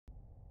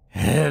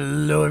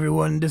Hello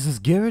everyone, this is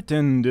Garrett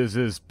and this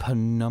is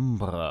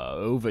Penumbra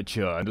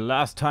Overture. And the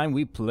last time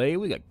we played,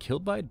 we got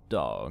killed by a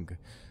dog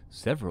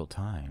several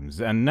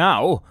times. And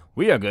now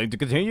we are going to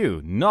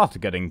continue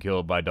not getting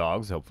killed by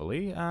dogs,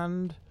 hopefully,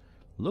 and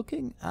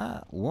looking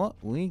at what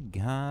we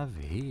have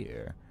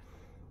here.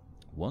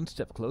 One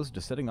step closer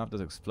to setting off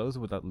this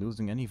explosive without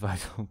losing any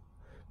vital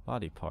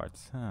body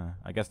parts.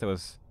 I guess there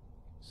was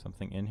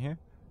something in here.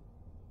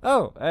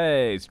 Oh,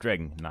 hey,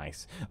 string.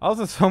 Nice.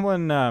 Also,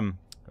 someone,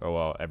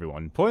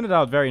 everyone pointed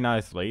out very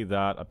nicely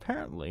that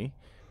apparently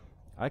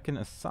I can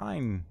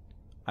assign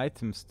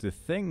items to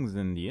things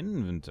in the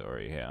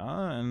inventory here,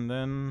 and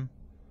then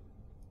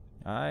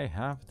I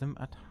have them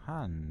at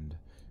hand,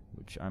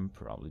 which I'm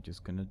probably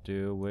just gonna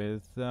do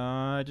with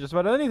just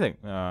about anything.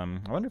 I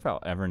wonder if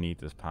I'll ever need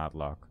this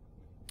padlock.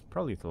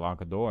 Probably to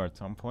lock a door at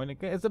some point in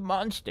case a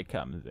monster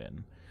comes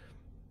in.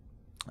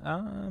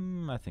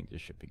 I think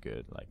this should be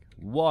good. Like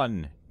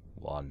one.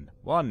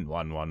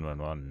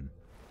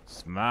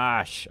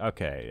 Smash!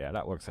 Okay, yeah,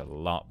 that works a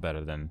lot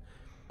better than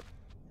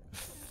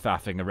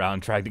faffing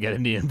around trying to get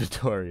in the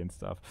inventory and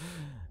stuff.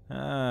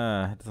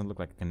 It doesn't look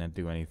like I can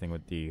do anything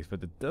with these,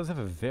 but it does have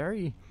a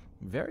very,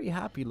 very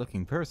happy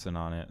looking person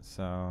on it,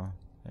 so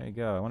there you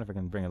go. I wonder if I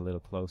can bring it a little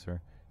closer.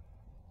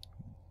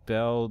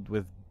 Belled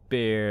with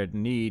beard,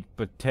 need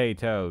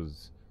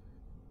potatoes.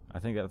 I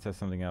think that says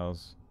something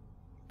else.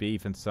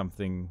 Beef and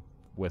something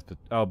with,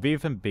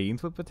 beef and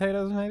beans with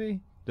potatoes,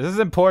 maybe? This is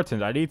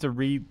important. I need to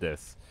read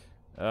this.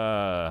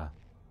 Come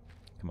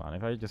on,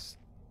 if I just...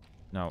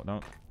 No,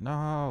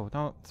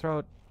 don't throw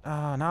it.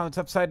 Oh, now it's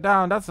upside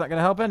down. That's not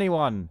gonna help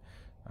anyone.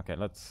 Okay,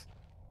 let's...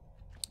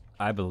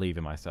 I believe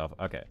in myself.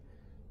 Okay.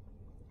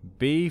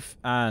 Beef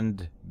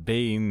and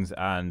beans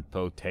and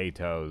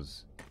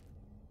potatoes.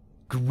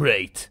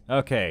 Great.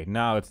 Okay,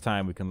 now it's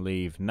time we can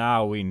leave.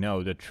 Now we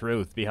know the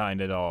truth behind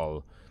it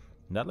all.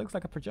 And that looks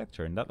like a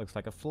projector, and that looks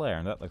like a flare,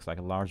 and that looks like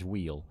a large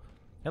wheel.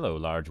 Hello,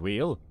 large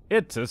wheel.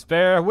 It's a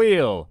spare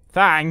wheel.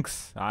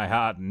 Thanks. I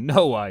had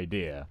no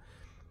idea.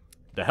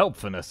 The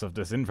helpfulness of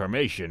this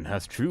information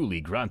has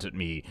truly granted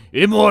me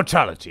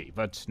immortality.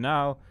 But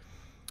now,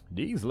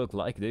 these look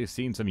like they've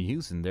seen some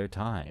use in their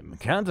time.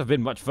 Can't have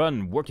been much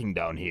fun working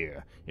down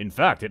here. In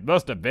fact, it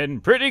must have been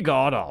pretty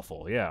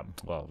god-awful. Yeah,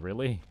 well,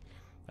 really?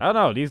 I don't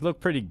know. These look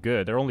pretty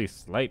good. They're only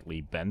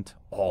slightly bent.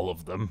 All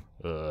of them.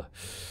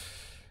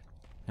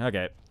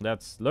 Okay,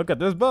 let's look at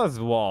this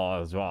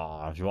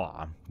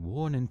buzzsaw.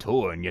 Worn and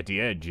torn, yet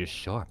the edge is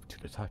sharp to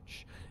the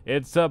touch.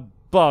 It's a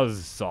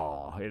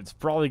buzzsaw. It's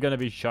probably gonna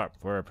be sharp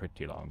for a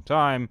pretty long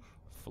time.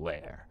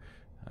 Flare.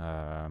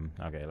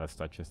 Okay, let's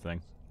touch this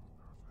thing.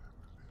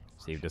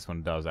 See if this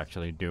one does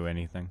actually do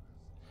anything.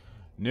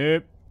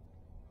 Nope.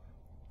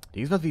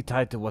 These must be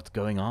tied to what's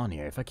going on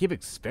here. If I keep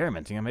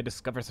experimenting, I may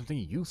discover something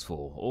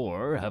useful,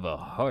 or have a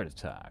heart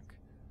attack.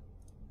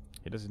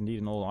 It doesn't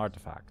need an old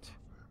artifact.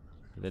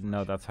 I didn't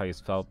know that's how you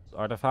spelled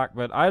artifact,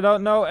 but I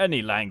don't know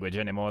any language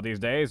anymore these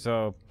days,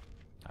 so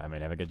I may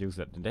never get used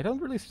to it. They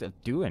don't really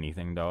do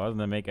anything, though, other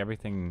than make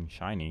everything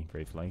shiny,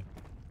 briefly.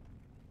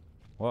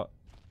 What?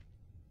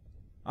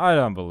 I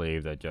don't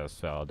believe that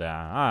just fell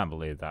down. I don't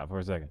believe that for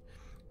a second.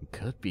 It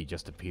could be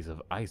just a piece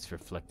of ice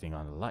reflecting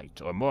on the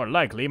light, or more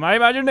likely my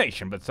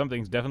imagination, but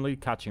something's definitely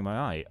catching my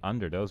eye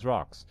under those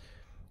rocks.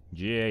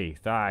 Gee,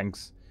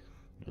 thanks.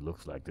 It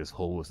looks like this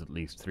hole is at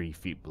least 3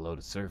 feet below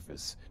the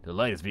surface. The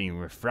light is being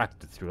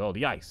refracted through all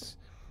the ice.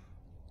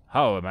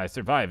 How am I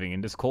surviving in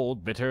this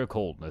cold, bitter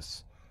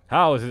coldness?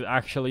 How is it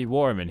actually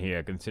warm in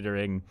here,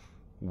 considering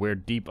we're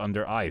deep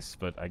under ice,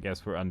 but I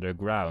guess we're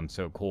underground,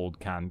 so cold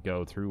can't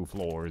go through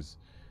floors.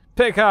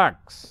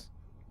 Pickaxe!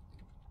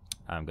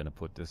 I'm gonna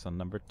put this on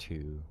number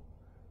 2.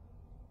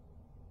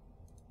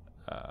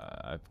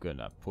 I'm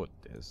gonna put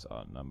this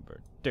on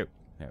number 2.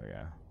 There we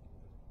go.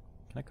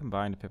 Can I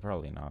combine the pick?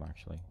 Probably not,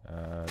 actually.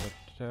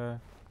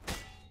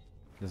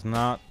 It's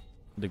not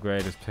the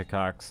greatest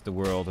pickaxe the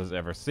world has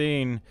ever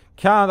seen.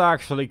 Can't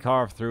actually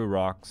carve through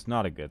rocks.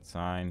 Not a good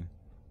sign.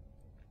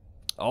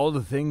 All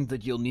the things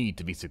that you'll need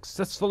to be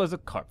successful as a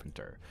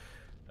carpenter.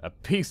 A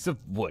piece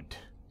of wood.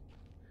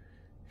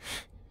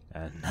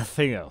 And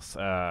nothing else.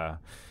 I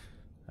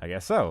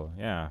guess so.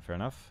 Yeah, fair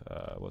enough.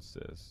 What's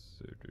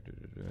this?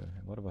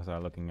 What was I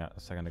looking at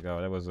a second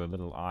ago? There was a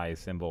little eye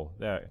symbol.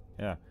 There,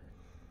 yeah.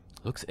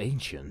 Looks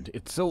ancient.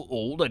 It's so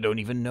old I don't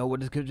even know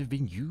what it could have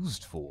been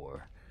used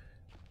for.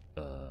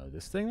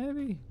 This thing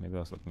maybe? Maybe I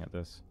was looking at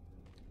this.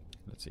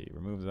 Let's see.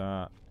 Remove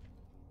that.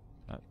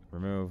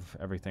 Remove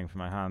everything from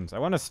my hands. I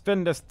want to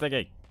spin this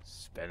thingy.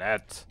 Spin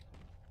it.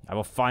 I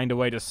will find a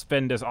way to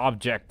spin this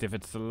object if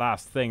it's the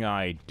last thing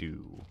I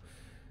do.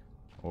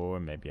 Or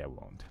maybe I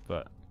won't.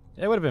 But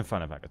it would have been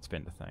fun if I could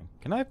spin the thing.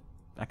 Can I?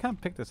 I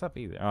can't pick this up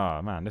either.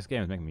 Oh man, this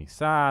game is making me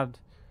sad.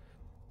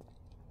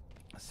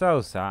 So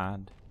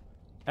sad.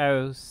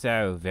 Oh,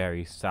 so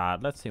very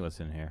sad. Let's see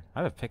what's in here. I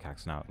have a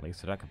pickaxe now, at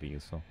least, so that could be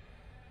useful.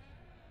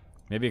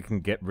 Maybe I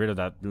can get rid of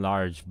that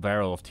large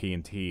barrel of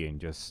TNT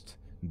and just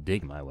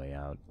dig my way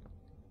out.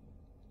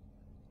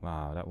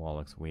 Wow, that wall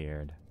looks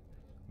weird.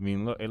 I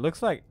mean, look, it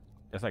looks like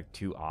there's like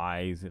 2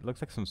 eyes. It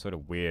looks like some sort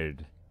of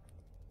weird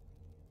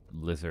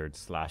lizard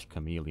slash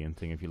chameleon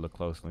thing if you look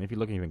closely. And if you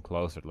look even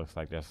closer, it looks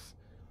like this.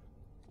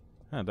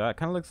 That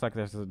kind of looks like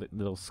there's a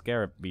little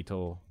scarab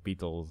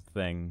beetle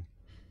thing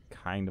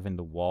kind of in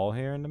the wall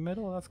here in the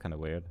middle. That's kind of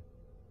weird.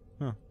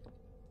 Huh.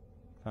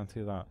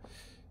 Fancy that.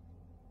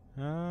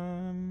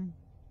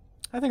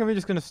 I think I'm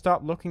just going to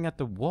stop looking at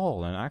the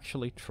wall and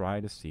actually try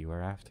to see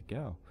where I have to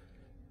go.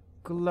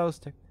 Glow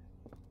stick.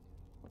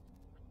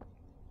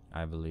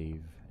 I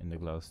believe in the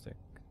glow stick.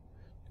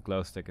 The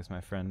glow stick is my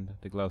friend.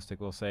 The glow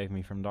stick will save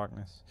me from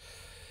darkness.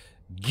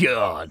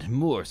 God,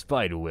 more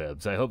spider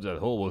webs. I hope that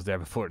hole was there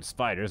before the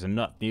spiders and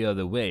not the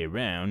other way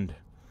around.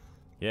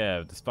 Yeah,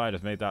 if the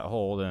spiders made that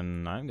hole,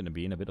 then I'm going to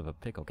be in a bit of a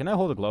pickle. Can I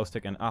hold the glow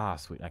stick and... Ah,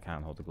 sweet. I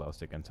can't hold the glow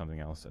stick and something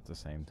else at the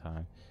same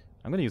time.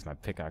 I'm going to use my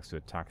pickaxe to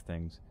attack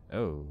things.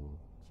 Oh.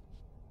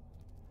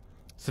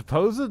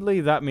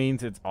 Supposedly that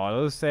means it's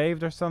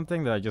auto-saved or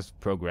something, that I just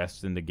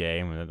progressed in the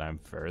game and that I'm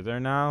further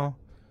now.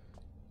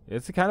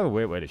 It's a kind of a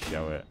weird way to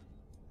show it.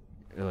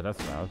 Oh, that's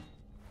loud.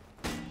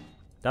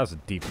 That was a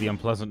deeply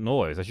unpleasant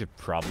noise. I should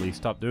probably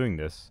stop doing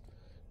this.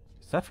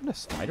 Is that from the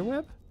spider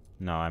web?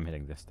 No, I'm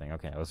hitting this thing.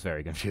 Okay, I was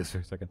very confused for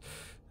a second.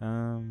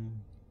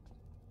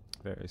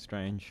 Very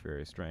strange,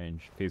 very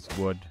strange. Piece of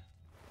wood.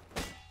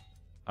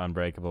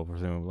 Unbreakable,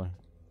 presumably.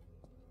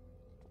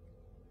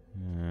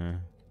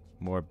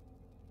 More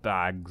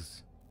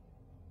bags.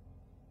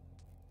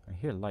 I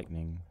hear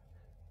lightning.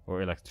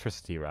 Or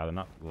electricity, rather,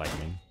 not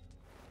lightning.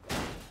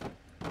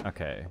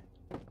 Okay.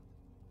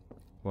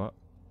 What?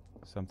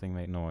 Something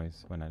made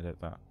noise when I did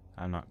that.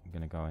 I'm not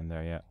gonna go in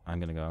there yet. I'm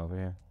gonna go over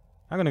here.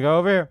 I'm gonna go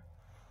over here!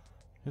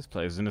 This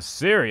place is in a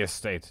serious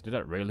state. Did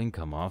that railing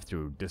come off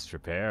through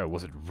disrepair, or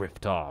was it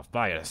ripped off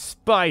by a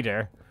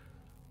spider?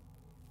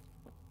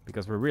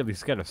 Because we're really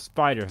scared of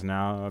spiders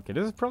now. Okay,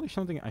 this is probably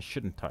something I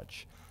shouldn't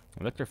touch.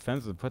 Electric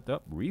fence was put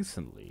up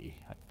recently.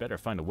 I'd better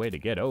find a way to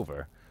get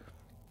over.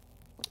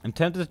 I'm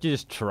tempted to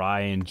just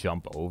try and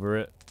jump over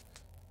it.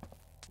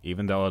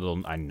 Even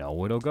though I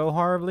know it'll go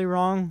horribly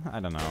wrong. I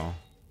don't know.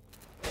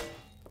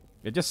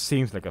 It just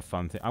seems like a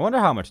fun thing. I wonder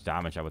how much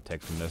damage I would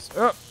take from this.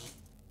 Oh!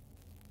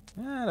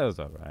 Yeah, that was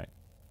alright.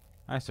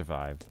 I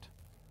survived.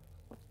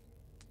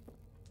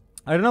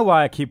 I don't know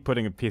why I keep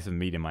putting a piece of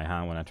meat in my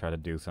hand when I try to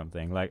do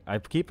something. Like, I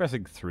keep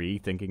pressing 3,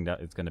 thinking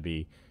that it's going to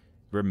be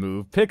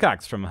remove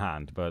pickaxe from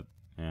hand. But,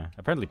 yeah.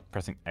 Apparently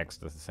pressing X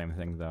does the same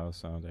thing, though.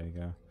 So, there you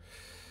go.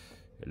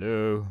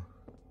 Hello.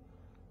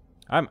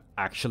 I'm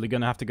actually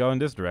going to have to go in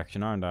this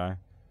direction, aren't I?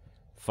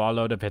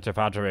 Follow the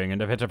pitter-pattering,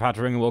 and the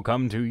pitter-pattering will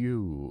come to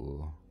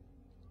you.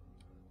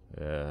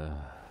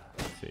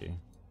 Let's see.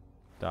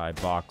 Die,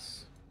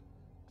 box.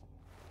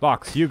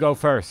 Box, you go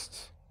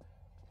first.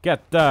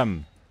 Get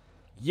them.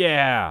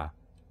 Yeah.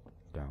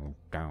 Down,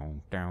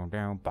 down, down,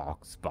 down.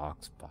 Box,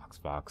 box, box,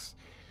 box.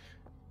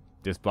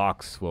 This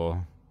box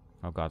will...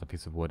 Oh god, the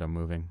piece of wood are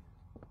moving.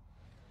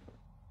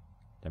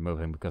 They're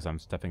moving because I'm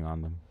stepping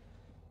on them.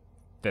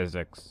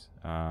 Physics.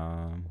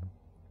 I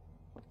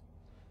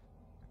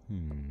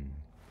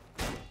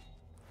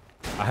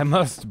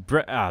must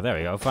break... Ah, there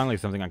we go. Finally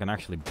something I can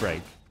actually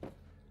break.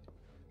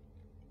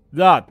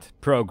 That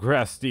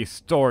progressed the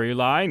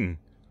storyline.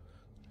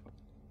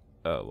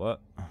 What?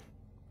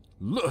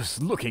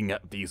 Looking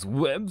at these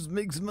webs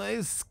makes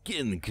my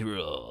skin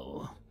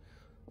crawl.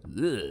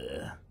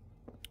 Ugh.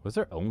 Was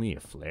there only a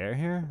flare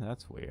here?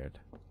 That's weird.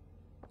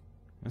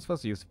 Am I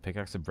supposed to use the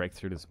pickaxe to break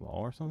through this wall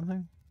or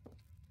something?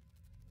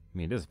 I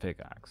mean, it is a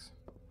pickaxe.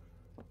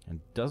 It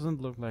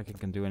doesn't look like it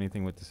can do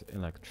anything with this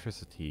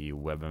electricity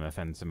web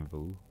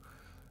MFN.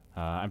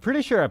 I'm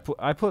pretty sure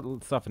I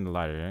put stuff in the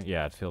lighter.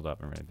 Yeah, it filled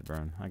up and ready to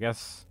burn. I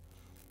guess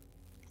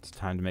it's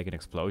time to make an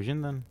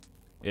explosion then.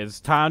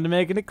 It's time to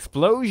make an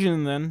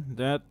explosion then.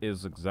 That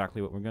is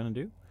exactly what we're gonna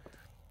do.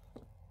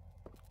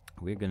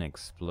 We're gonna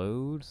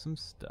explode some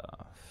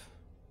stuff.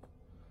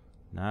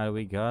 Now that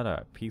we got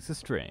our piece of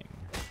string.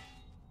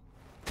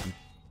 I'm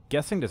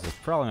guessing this is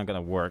probably not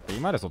gonna work, but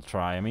you might as well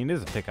try. I mean, this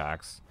is a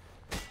pickaxe.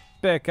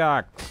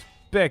 Pickaxe!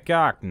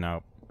 Pickaxe!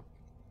 Nope.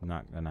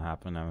 Not gonna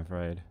happen, I'm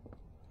afraid.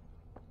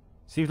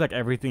 Seems like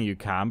everything you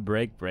can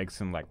break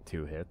breaks in like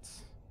 2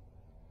 hits.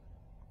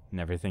 And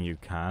everything you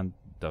can't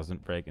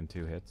doesn't break in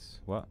 2 hits.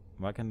 What?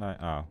 Why can't I?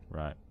 Oh,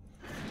 right.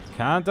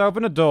 Can't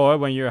open a door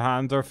when your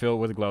hands are filled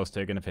with a glow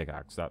stick and a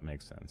pickaxe. That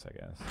makes sense, I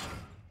guess.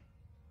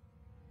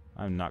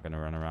 I'm not gonna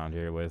run around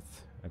here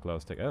with a glow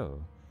stick.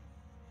 Oh.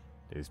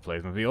 These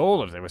places must be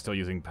old if they were still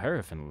using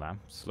paraffin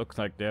lamps. Looks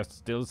like there's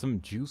still some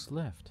juice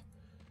left.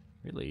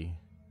 Really?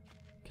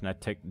 Can I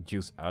take the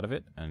juice out of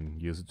it and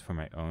use it for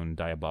my own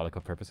diabolical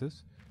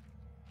purposes?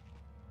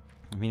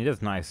 I mean, it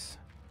is nice.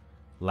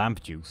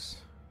 Lamp juice.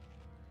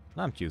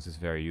 Lamp juice is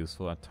very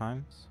useful at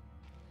times.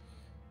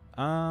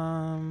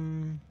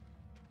 Trying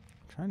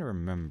to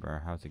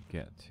remember how to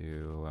get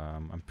to...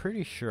 I'm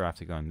pretty sure I have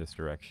to go in this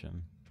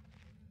direction.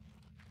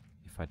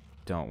 If I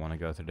don't want to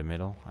go through the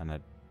middle, and I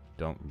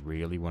don't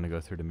really want to go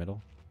through the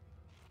middle.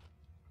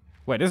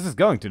 Wait, this is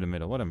going through the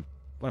middle. What am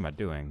I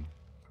doing?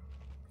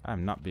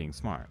 I'm not being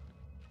smart.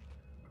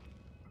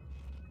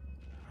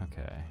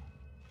 Okay.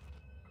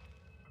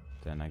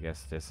 Then I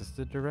guess this is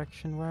the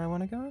direction where I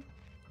want to go?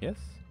 Yes?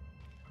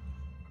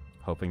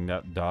 Hoping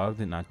that dog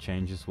did not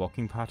change his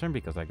walking pattern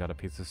because I got a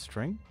piece of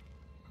string?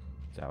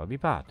 That would be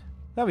bad.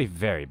 That would be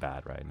very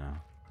bad right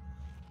now.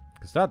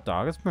 Because that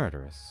dog is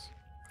murderous.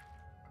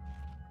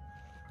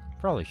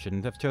 Probably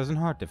shouldn't have chosen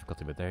hard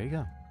difficulty, but there you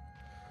go.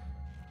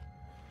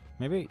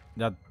 Maybe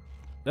that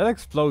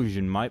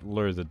explosion might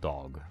lure the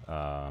dog.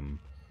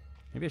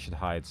 Maybe I should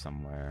hide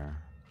somewhere.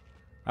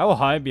 I will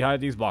hide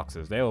behind these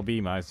boxes. They will be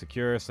my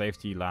secure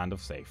safety land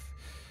of safe.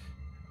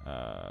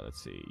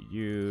 Let's see.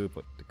 You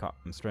put the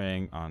cotton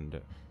string on the...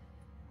 It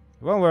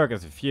won't work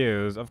as a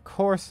fuse. Of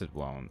course it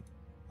won't.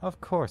 Of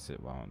course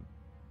it won't.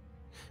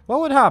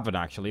 What would happen,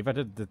 actually, if I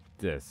did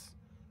this?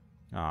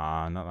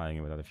 Ah, I'm not lighting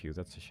it without a fuse.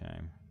 That's a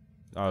shame.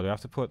 Oh, do I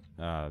have to put...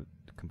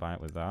 combine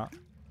it with that?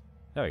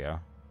 There we go.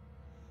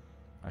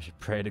 I should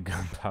pray to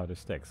gunpowder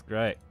sticks.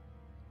 Great.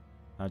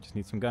 I just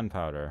need some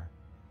gunpowder.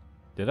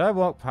 Did I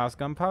walk past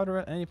gunpowder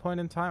at any point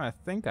in time? I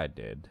think I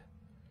did.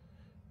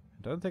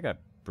 I don't think I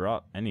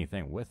brought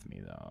anything with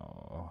me,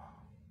 though.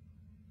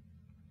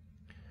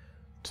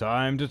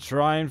 Time to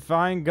try and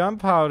find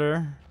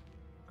gunpowder.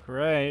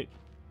 Great.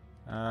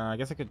 I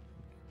guess I could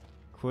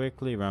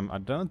quickly run. I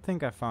don't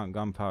think I found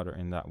gunpowder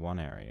in that one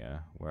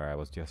area where I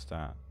was just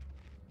at.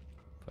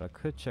 But I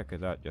could check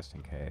it out just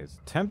in case.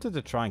 Tempted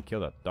to try and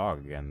kill that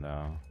dog again,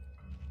 though.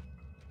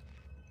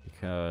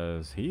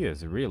 Because he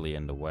is really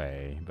in the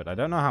way. But I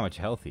don't know how much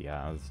health he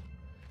has.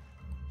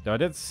 Though I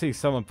did see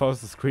someone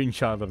post a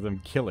screenshot of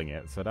them killing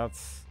it. So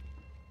that's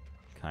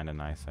kind of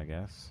nice, I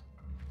guess.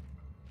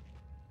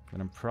 But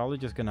I'm probably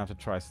just going to have to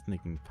try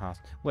sneaking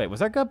past. Wait,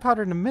 was that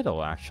gunpowder in the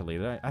middle,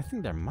 actually? I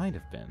think there might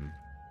have been.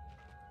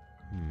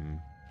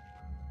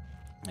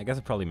 I guess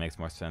it probably makes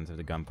more sense if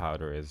the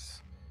gunpowder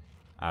is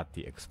at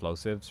the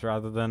explosives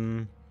rather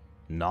than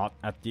not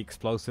at the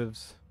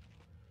explosives.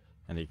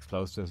 And the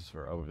explosives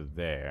were over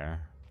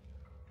there.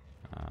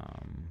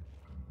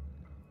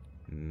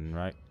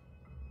 Right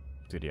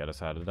to the other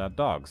side of that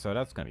dog. So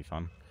that's going to be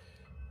fun.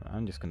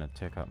 I'm just going to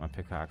take out my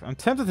pickaxe. I'm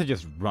tempted to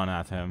just run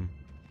at him.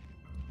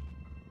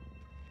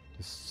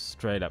 Just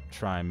straight up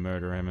try and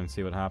murder him and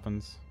see what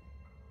happens.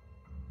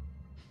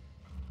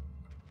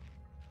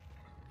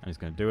 And he's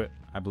going to do it.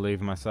 I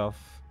believe in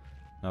myself.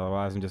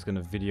 Otherwise, I'm just going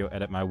to video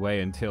edit my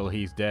way until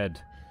he's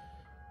dead.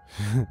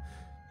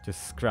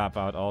 Just scrap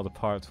out all the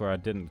parts where I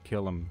didn't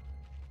kill him.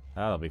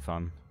 That'll be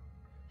fun.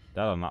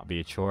 That'll not be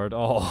a chore at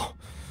all.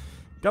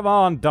 Come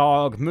on,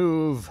 dog.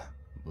 Move.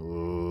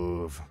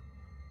 Move.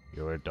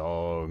 You're a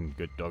dog.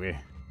 Good doggy.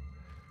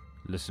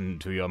 Listen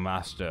to your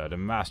master. The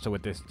master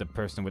with this, the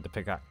person with the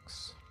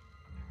pickaxe.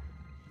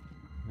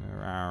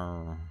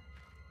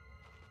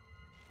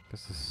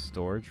 Guess the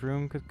storage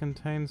room could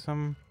contain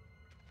some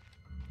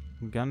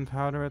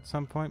gunpowder at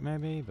some point,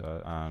 maybe?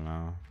 But I don't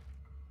know.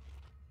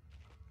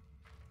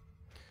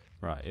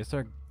 Right,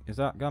 is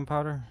that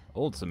gunpowder?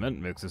 Old cement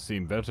mix has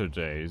seen better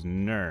days.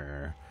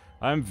 Ner.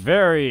 I'm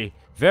very,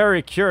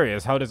 very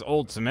curious how this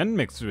old cement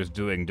mixer is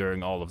doing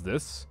during all of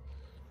this.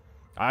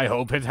 I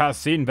hope it has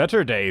seen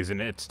better days in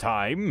its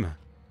time.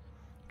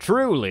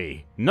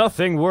 Truly,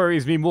 nothing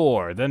worries me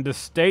more than the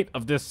state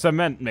of this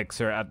cement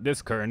mixer at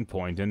this current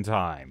point in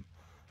time.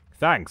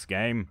 Thanks,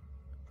 game.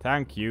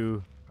 Thank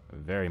you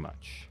very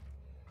much.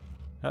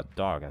 That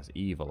dog has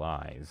evil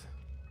eyes.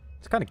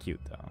 It's kind of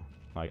cute, though.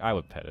 Like, I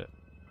would pet it.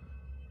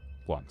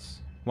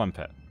 Once. One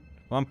pet.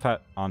 One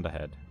pet on the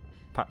head.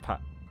 Pat,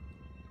 pat.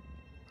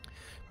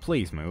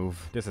 Please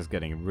move. This is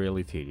getting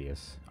really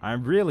tedious. I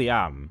really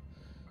am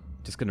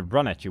just gonna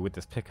run at you with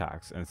this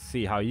pickaxe and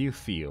see how you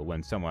feel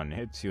when someone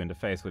hits you in the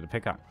face with a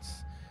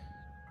pickaxe.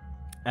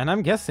 And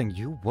I'm guessing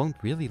you won't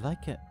really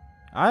like it.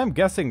 I'm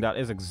guessing that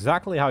is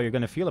exactly how you're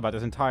gonna feel about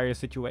this entire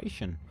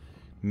situation.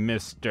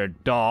 Mr.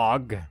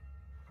 Dog.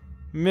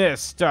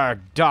 Mr.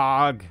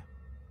 Dog.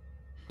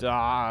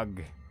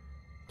 Dog.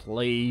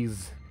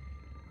 Please.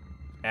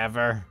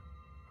 Ever.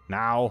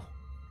 Now.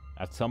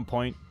 At some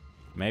point.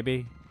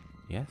 Maybe.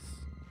 Yes.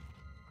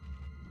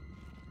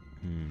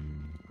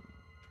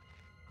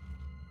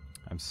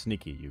 I'm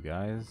sneaky, you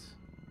guys.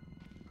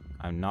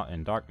 I'm not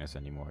in darkness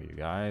anymore, you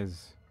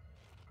guys.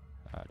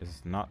 This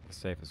is not the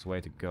safest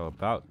way to go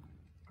about,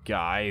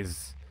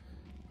 guys.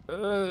 God,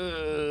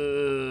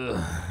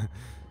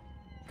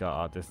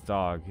 this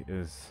dog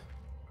is...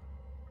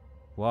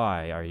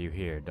 Why are you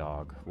here,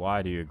 dog?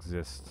 Why do you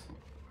exist?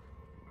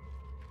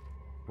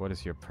 What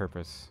is your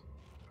purpose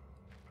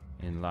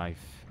in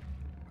life?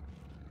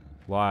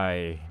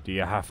 Why do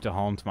you have to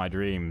haunt my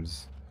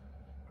dreams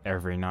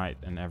every night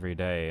and every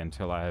day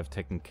until I have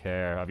taken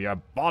care of your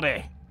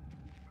body?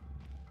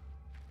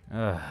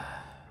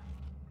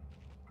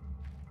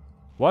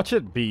 Watch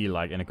it be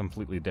like in a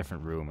completely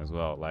different room as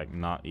well, like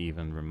not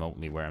even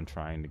remotely where I'm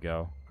trying to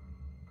go.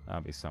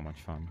 That'd be so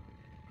much fun.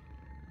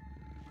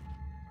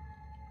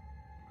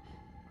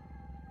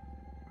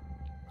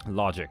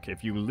 Logic.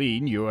 If you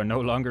lean, you are no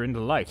longer in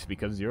the light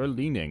because you're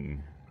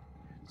leaning.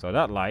 So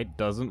that light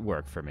doesn't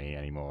work for me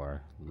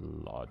anymore.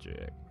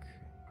 Logic.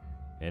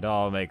 It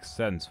all makes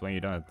sense when you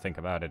don't think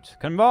about it.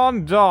 Come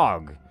on,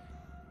 dog!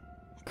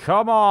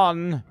 Come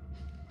on!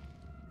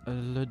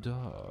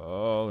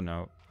 Oh,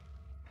 no.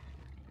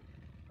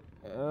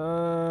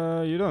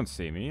 You don't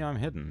see me. I'm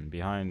hidden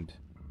behind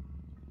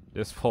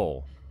this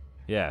pole.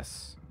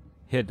 Yes.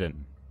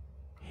 Hidden.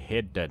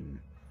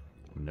 Hidden.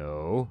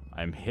 No,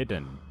 I'm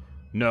hidden.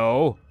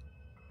 No!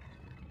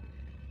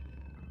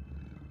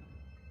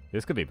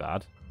 This could be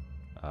bad.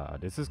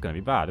 This is gonna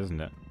be bad, isn't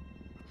it?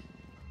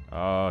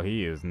 Oh,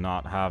 he is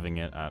not having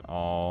it at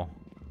all.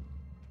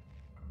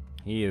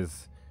 He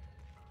is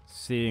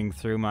seeing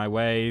through my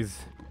ways.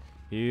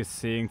 He is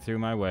seeing through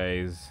my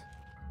ways.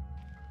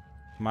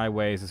 My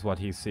ways is what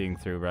he's seeing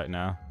through right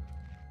now.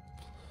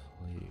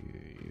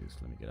 Please,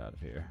 let me get out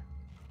of here.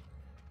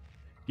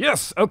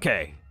 Yes!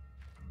 Okay!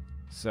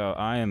 So,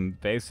 I am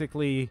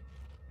basically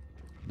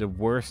the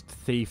worst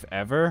thief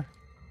ever,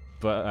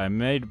 but I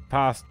made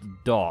past the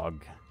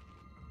dog.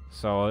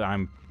 So,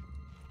 I'm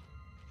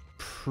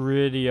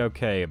pretty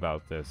okay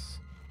about this.